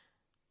like,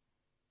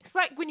 it's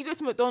like when you go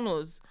to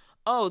McDonald's,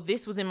 oh,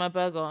 this was in my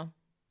burger.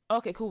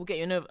 Okay, cool, we'll get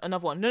you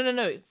another one.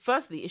 No.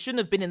 Firstly, it shouldn't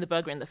have been in the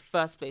burger in the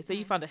first place. Say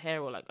you found a hair,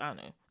 or like, I don't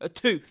know, a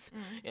tooth.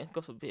 Yeah,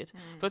 God forbid.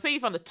 But say you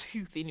found a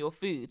tooth in your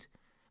food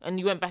and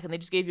you went back and they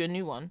just gave you a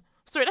new one.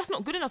 Sorry, that's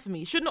not good enough for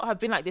me. It should not have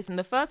been like this in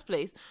the first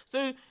place.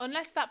 So,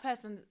 Unless that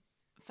person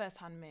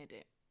firsthand made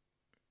it.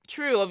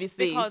 true,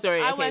 obviously. Because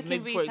Sorry, I okay, work in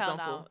maybe for retail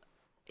example. now.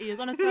 You're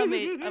gonna tell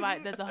me, all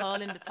right, there's a hole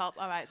in the top.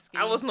 All right, ski.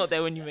 I was not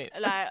there when you made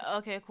it. Like,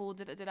 okay, cool.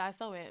 Did I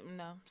sew it?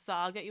 No. So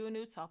I'll get you a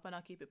new top and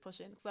I'll keep it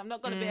pushing. So I'm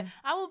not gonna be.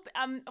 I will.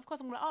 Of course,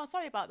 I'm gonna. Oh,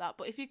 sorry about that.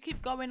 But if you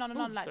keep going on and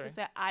on, like sorry. to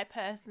say I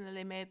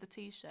personally made the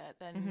T-shirt,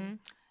 then,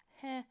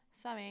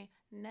 sorry,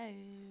 no.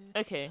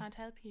 Okay. Can't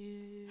help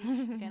you.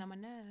 Getting on my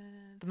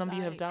nerves. The number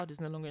you have like- dialed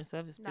is no longer in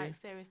service, Like, please.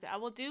 seriously, I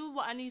will do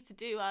what I need to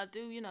do. I'll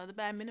do, the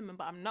bare minimum,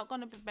 but I'm not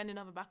gonna be bending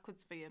over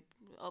backwards for you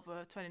over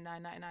a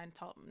 $29.99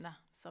 top. Nah,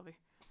 sorry.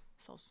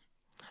 Sauce.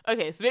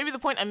 Okay, so maybe the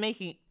point I'm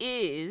making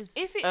is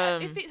If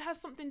it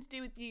has something to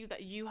do with you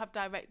that you have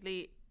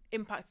directly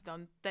impacted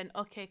on, then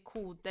okay,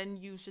 cool. Then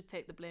you should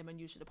take the blame and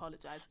you should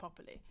apologize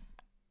properly.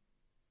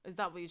 Is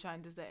that what you're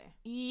trying to say?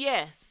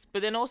 yes,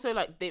 but then also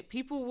like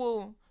people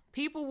will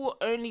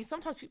only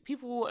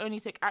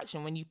take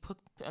action when you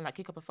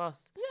kick up a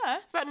fuss. Yeah.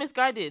 It's like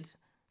misguided.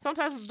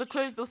 Sometimes the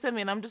clothes they'll send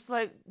me and I'm just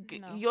like,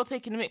 No. you're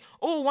taking me.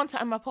 Or one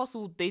time my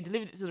parcel, they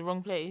delivered it to the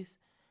wrong place.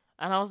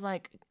 And I was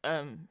like,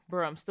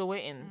 bro, I'm still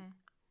waiting.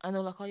 And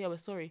they're like, oh yeah, we're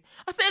sorry.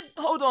 I said,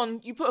 hold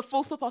on, you put a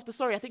full stop after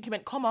sorry. I think you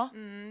meant comma.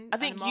 I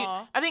think and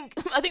more. I think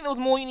there was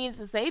more you needed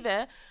to say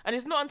there. And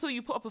it's not until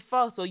you put up a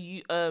fuss or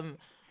you No,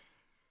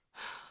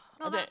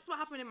 that's what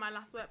happened in my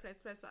last workplace.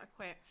 Place that I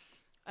quit.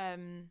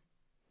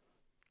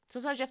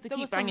 sometimes you have to There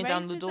keep was some banging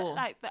down the racism, door.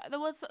 Like there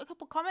was a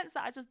couple comments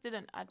that I just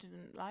didn't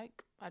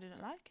like. I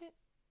didn't like it.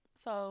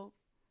 So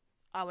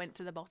I went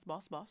to the boss, My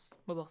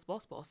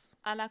boss.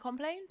 and I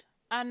complained.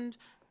 And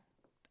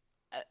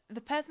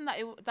the person that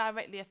it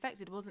directly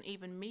affected wasn't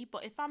even me.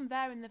 But if I'm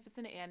there in the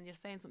vicinity and you're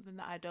saying something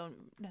that I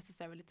don't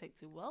necessarily take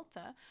too well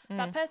to,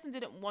 that person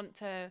didn't want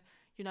to,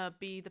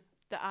 be the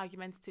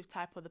argumentative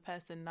type or the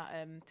person that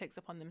takes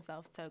upon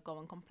themselves to go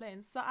and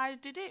complain. So I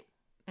did it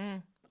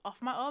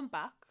off my own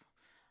back,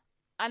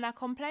 and I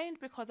complained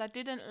because I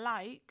didn't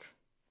like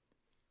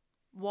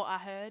what I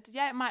heard.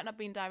 Yeah, it might not have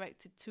been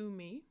directed to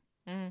me,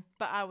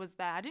 but I was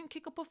there. I didn't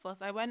kick up a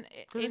fuss. I went.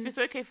 Because if it's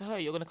okay for her,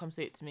 you're gonna come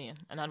say it to me,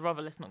 and I'd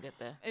rather let's not get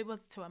there. It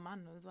was to a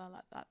man as well,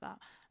 like that.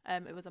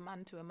 It was a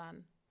man to a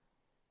man.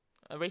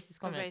 A racist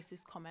comment. A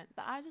racist comment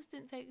that I just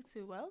didn't take it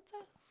too well to.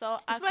 So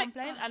I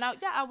complained, and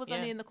I was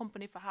only in the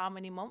company for how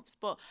many months?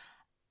 But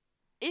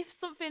if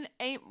something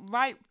ain't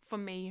right for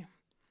me,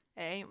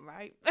 it ain't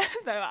right.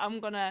 So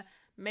I'm gonna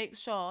make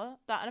sure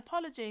that an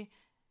apology,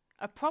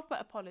 a proper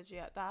apology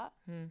at that,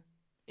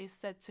 is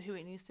said to who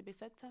it needs to be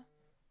said to.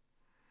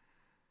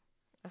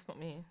 That's not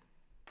me.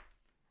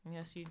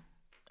 Yes, you.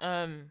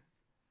 Email.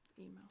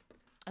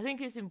 I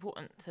think it's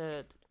important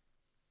to.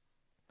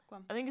 Go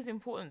on. I think it's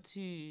important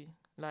to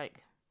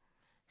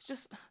it's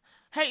just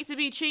hate to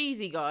be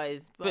cheesy,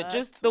 guys, but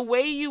just the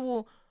way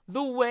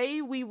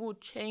we will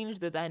change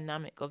the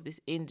dynamic of this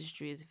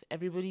industry is if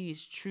everybody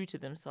is true to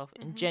themselves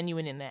and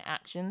genuine in their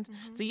actions.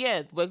 So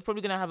yeah, we're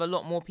probably gonna have a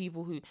lot more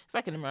people who, it's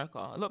like in America,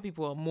 a lot of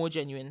people are more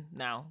genuine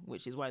now,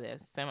 which is why they're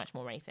so much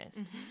more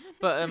racist.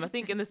 But I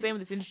think in the same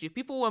with this industry, if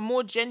people are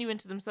more genuine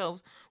to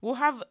themselves, we'll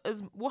have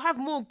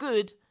more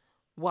good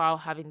while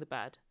having the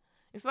bad.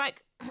 It's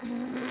like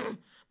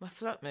my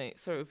flatmate.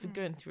 Sorry, we've been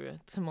going through a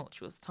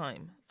tumultuous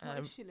time. What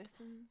if she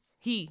listens?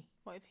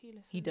 What if he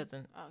listens? He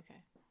doesn't. Oh, okay.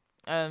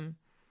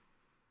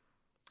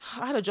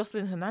 I had a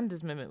Jocelyn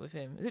Hernandez moment with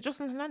him. Is it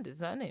Jocelyn Hernandez? Is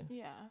that her name?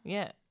 Yeah.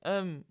 Yeah.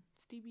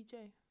 Stevie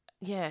J.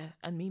 Yeah,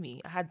 and Mimi.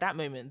 I had that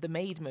moment, the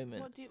maid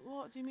moment. What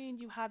do you mean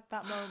you had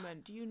that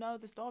moment? Do you know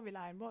the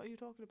storyline? What are you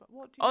talking about?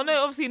 What do you Oh mean?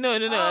 no, obviously no.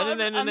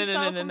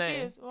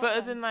 I'm so But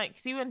as in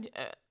see when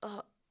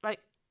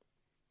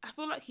I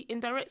feel like he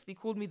indirectly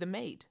called me the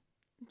maid.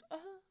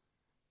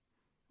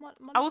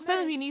 I was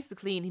telling him he needs to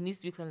clean. He needs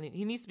to be clean.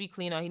 He needs to be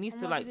cleaner. He needs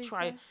to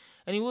try. Say?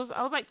 And I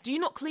was like, do you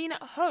not clean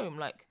at home?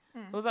 I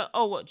was like,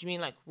 oh, what do you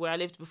mean? Where I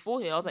lived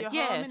before here? I was like,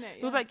 yeah.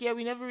 He was like, yeah,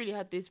 we never really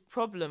had this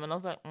problem. And I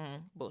was like,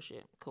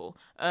 bullshit. Cool.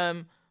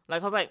 I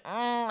was like,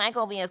 I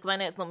can't be because I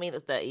know it's not me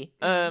that's dirty.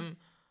 I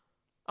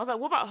was like,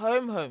 what about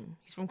home?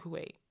 He's from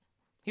Kuwait.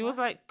 He was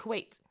like,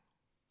 Kuwait.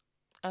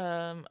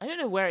 I don't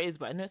know where it is,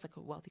 but I know it's like a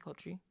wealthy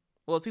country.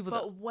 Well, people.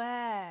 But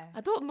where?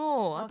 I don't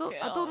know. I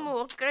don't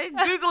know. Okay,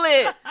 Google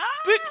it.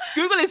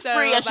 Google is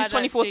free and she's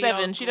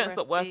 24/7. She don't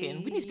stop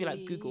working. We need to be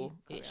like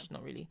Google-ish,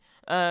 not really.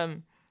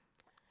 And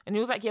he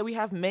was like, yeah, we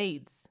have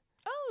maids.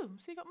 Oh,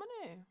 so you got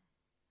money?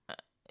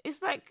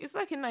 It's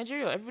like in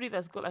Nigeria, everybody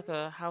that's got like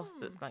a house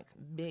that's like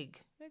big.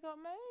 They got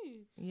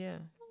maids. Yeah,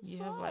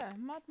 you have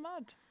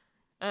mad.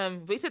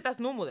 But he said that's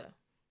normal there.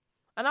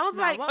 And I was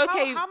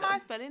okay. How am I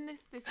spelling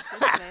this place?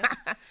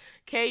 Kuwait.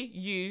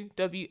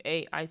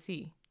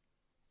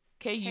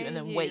 KU and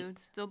then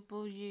wait.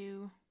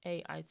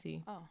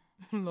 WAIT. Oh.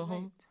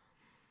 Long.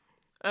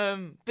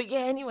 But yeah,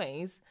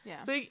 anyways.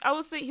 Yeah. So I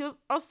was saying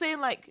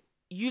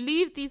you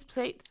leave these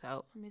plates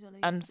out Middle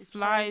East, and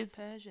flies.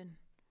 Persian.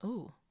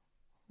 Oh.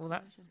 Well,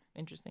 that's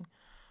interesting.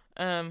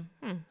 Save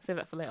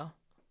that for later.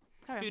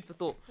 Food for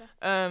thought.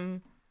 Yeah.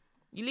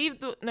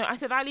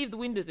 I leave the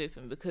windows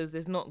open because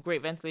there's not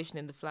great ventilation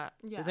in the flat.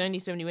 Yeah. There's only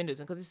so many windows,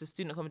 and because it's a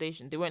student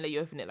accommodation, they won't let you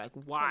open it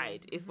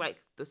wide. It's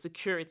like the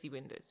security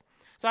windows.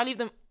 So I leave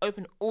them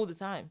open all the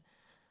time.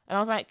 And I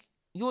was like,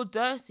 you're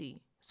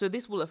dirty, so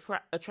this will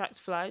attract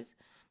flies.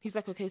 He's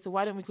like, okay, so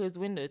why don't we close the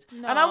windows?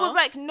 No. And I was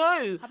like,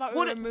 no. How about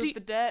we remove the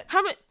dirt?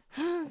 I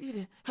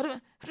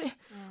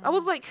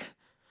was like,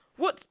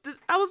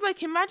 I was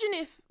like, imagine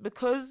if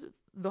because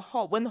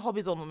when the hob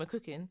is on when we're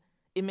cooking,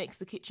 it makes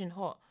the kitchen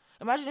hot.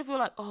 Imagine if we were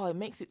like, oh, it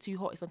makes it too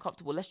hot, it's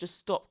uncomfortable, let's just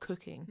stop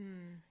cooking.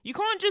 You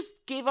can't just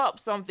give up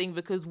something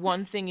because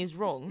one thing is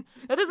wrong.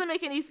 That doesn't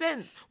make any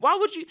sense. Why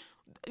would you...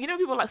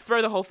 people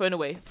throw the whole phone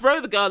away,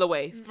 throw the girl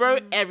away, throw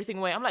everything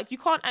away. I'm like, you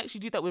can't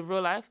actually do that with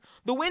real life.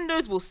 The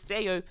windows will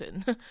stay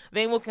open.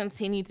 They will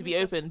continue to be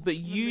open, but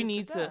you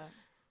need to...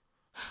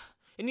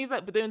 And he's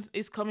like, but then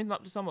it's coming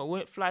up to summer.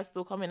 Won't flies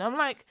still come in? I'm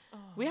like,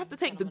 we have to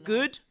take the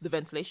good, the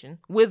ventilation,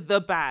 with the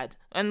bad.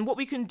 And what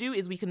we can do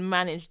is we can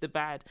manage the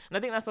bad. And I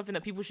think that's something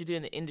that people should do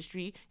in the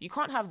industry. You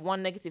can't have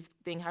one negative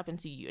thing happen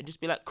to you and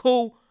just be like,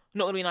 cool,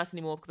 not going to be nice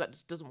anymore, because that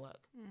just doesn't work.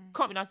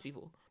 Can't be nice to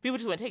people. People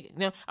just won't take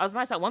it. I was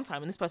nice at one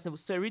time and this person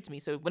was so rude to me,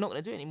 so we're not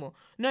going to do it anymore.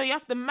 No, you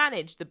have to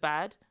manage the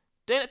bad.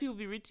 Don't let people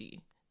be rude to you.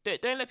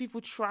 Don't let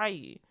people try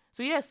you.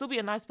 So yeah, still be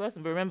a nice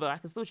person, but remember, I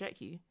can still check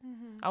you.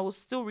 I will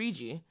still read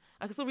you.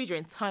 I can still read your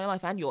entire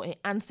life and your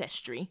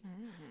ancestry.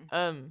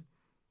 And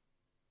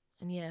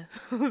yeah,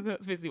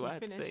 that's basically what I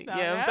had to say. Now,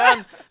 yeah, I'm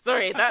done.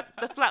 Sorry,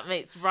 the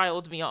flatmates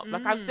riled me up.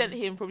 I've sent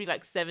him probably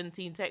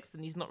 17 texts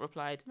and he's not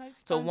replied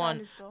to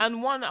one.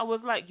 And one, I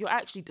was like, you're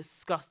actually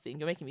disgusting.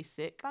 You're making me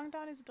sick. Bang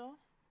down his door.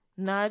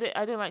 No,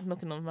 I don't like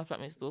knocking on my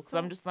flatmate's door because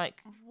I'm just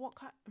like... What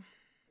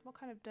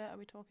kind of dirt are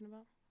we talking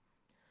about?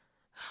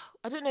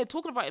 I don't know.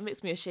 Talking about it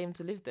makes me ashamed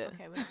to live there.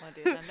 Okay, we're not gonna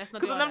do it then. Let's not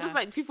do Because it. I'm just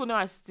like, people know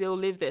I still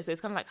live there, so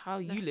it's kind of like, how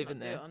are you Let's living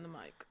not do there? it on the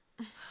mic.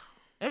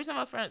 Every time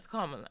my friends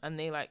come and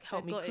they like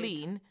help me gutted.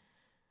 clean.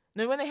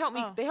 No, when they help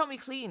me, Oh. they help me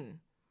clean,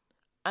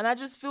 and I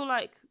just feel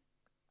like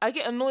I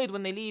get annoyed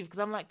when they leave because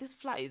I'm like, this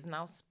flat is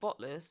now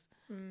spotless,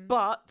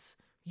 but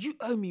you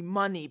owe me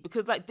money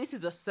because like this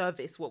is a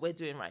service what we're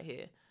doing right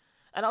here.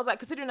 And I was like,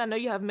 considering I know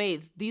you have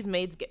maids, these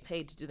maids get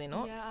paid, do they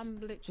not? Yeah, I'm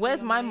literally.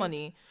 Where's a my maid.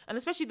 money? And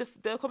especially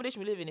the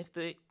accommodation we live in,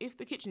 if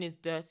the kitchen is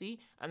dirty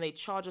and they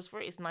charge us for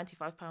it, it's £95.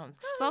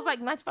 So I was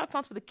like,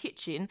 £95 for the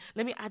kitchen.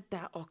 Let me add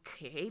that.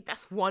 Okay,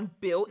 that's one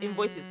bill.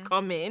 Invoices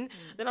come in.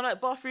 Then I'm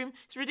like, bathroom.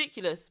 It's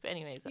ridiculous. But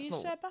anyways, that's You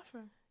not. share a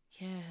bathroom?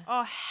 Yeah.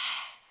 Oh,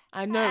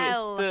 I know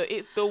hell.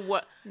 it's the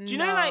what. Do you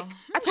know, No. like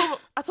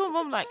I told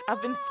mom like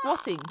I've been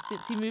squatting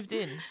since he moved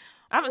in.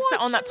 I haven't what sat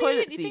on do that you mean?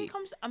 toilet You seat. think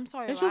I'm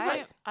sorry, And she was right?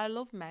 like- I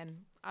love men.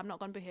 I'm not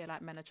gonna be here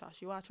like men are trash.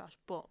 You are trash,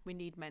 but we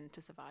need men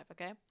to survive.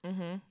 Okay? Mm-hmm.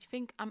 Do you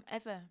think I'm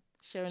ever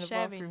Sharing a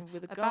sharing bathroom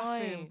with a guy.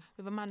 bathroom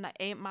with a man that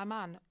ain't my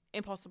man?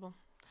 Impossible.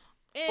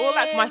 Or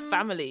like my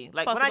family.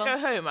 Like when I Possible. go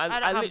home, I I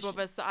don't have literally.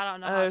 brothers, so I don't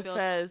know how Oh, it feels.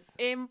 fairs.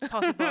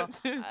 Impossible.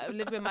 I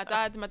live with my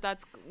dad. My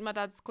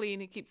dad's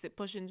clean. He keeps it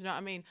pushing. Do you know what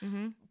I mean?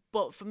 Mm-hmm.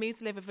 But for me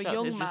to live with a Shout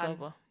out to young Idris man,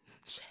 Elba.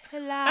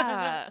 chill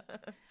out.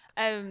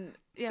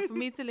 Yeah, for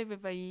me to live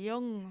with a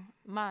young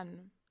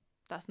man,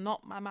 that's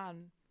not my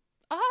man.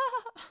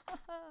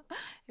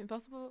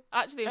 Impossible.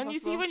 Actually, impossible. And you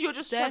see when you're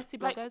just dirty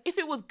like, buggers. if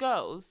it was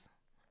girls,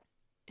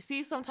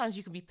 see sometimes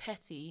you can be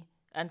petty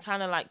and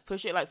kind of like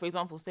push it. Like for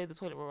example, say the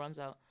toilet roll runs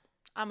out.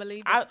 I'm a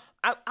leaver.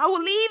 I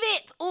will leave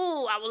it.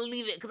 Oh, I will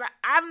leave it because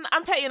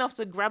I'm petty enough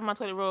to grab my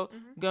toilet roll,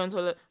 go in the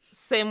toilet.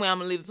 Same way I'm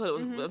gonna leave the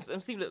toilet.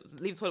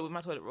 Leave the toilet with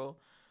my toilet roll.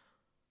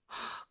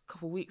 A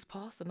couple weeks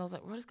passed and I was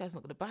like, well, this guy's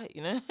not gonna bite,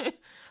 you know.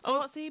 So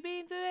what's he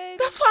been doing?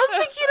 That's what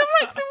I'm thinking.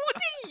 I'm like, so what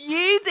do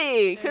you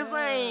do? Because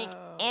like,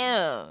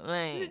 Is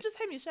like, it just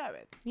him you share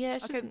with? yeah,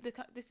 it's Okay,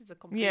 just this is a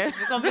complete Yeah.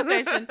 different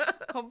conversation.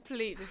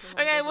 Complete different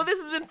okay. Well,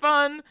 conversation. this has been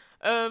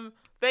fun.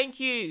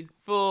 Thank you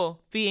for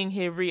being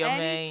here, Ria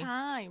May.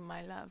 Anytime,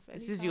 my love.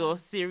 This is anytime. your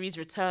series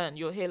return.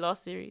 You were here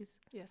last series,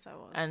 Yes, I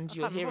was. and I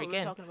you're can't here remember what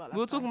again. We were talking about, We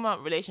were last talking time.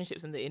 about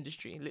relationships in the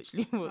industry,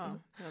 literally. Oh, well,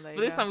 there But you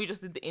this go. time we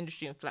just did the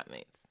industry and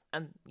flatmates,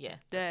 and yeah,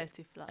 that's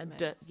it. Dirty flat.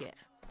 And yeah.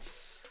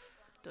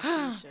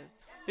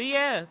 Delicious. But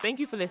yeah, thank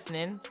you for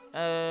listening.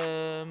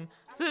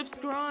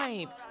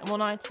 Subscribe. I'm on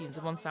iTunes.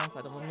 I'm on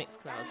SoundCloud. I'm on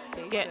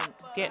Mixcloud.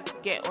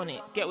 Get on it.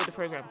 Get with the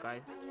program,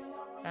 guys.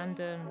 And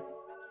yeah.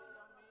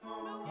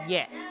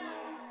 Yeah.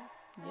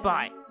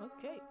 Bye.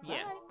 Okay.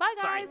 Yeah. Bye,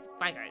 guys.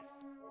 Bye, guys.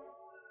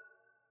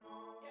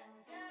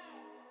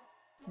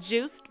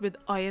 Juiced with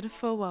oil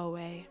for Woe.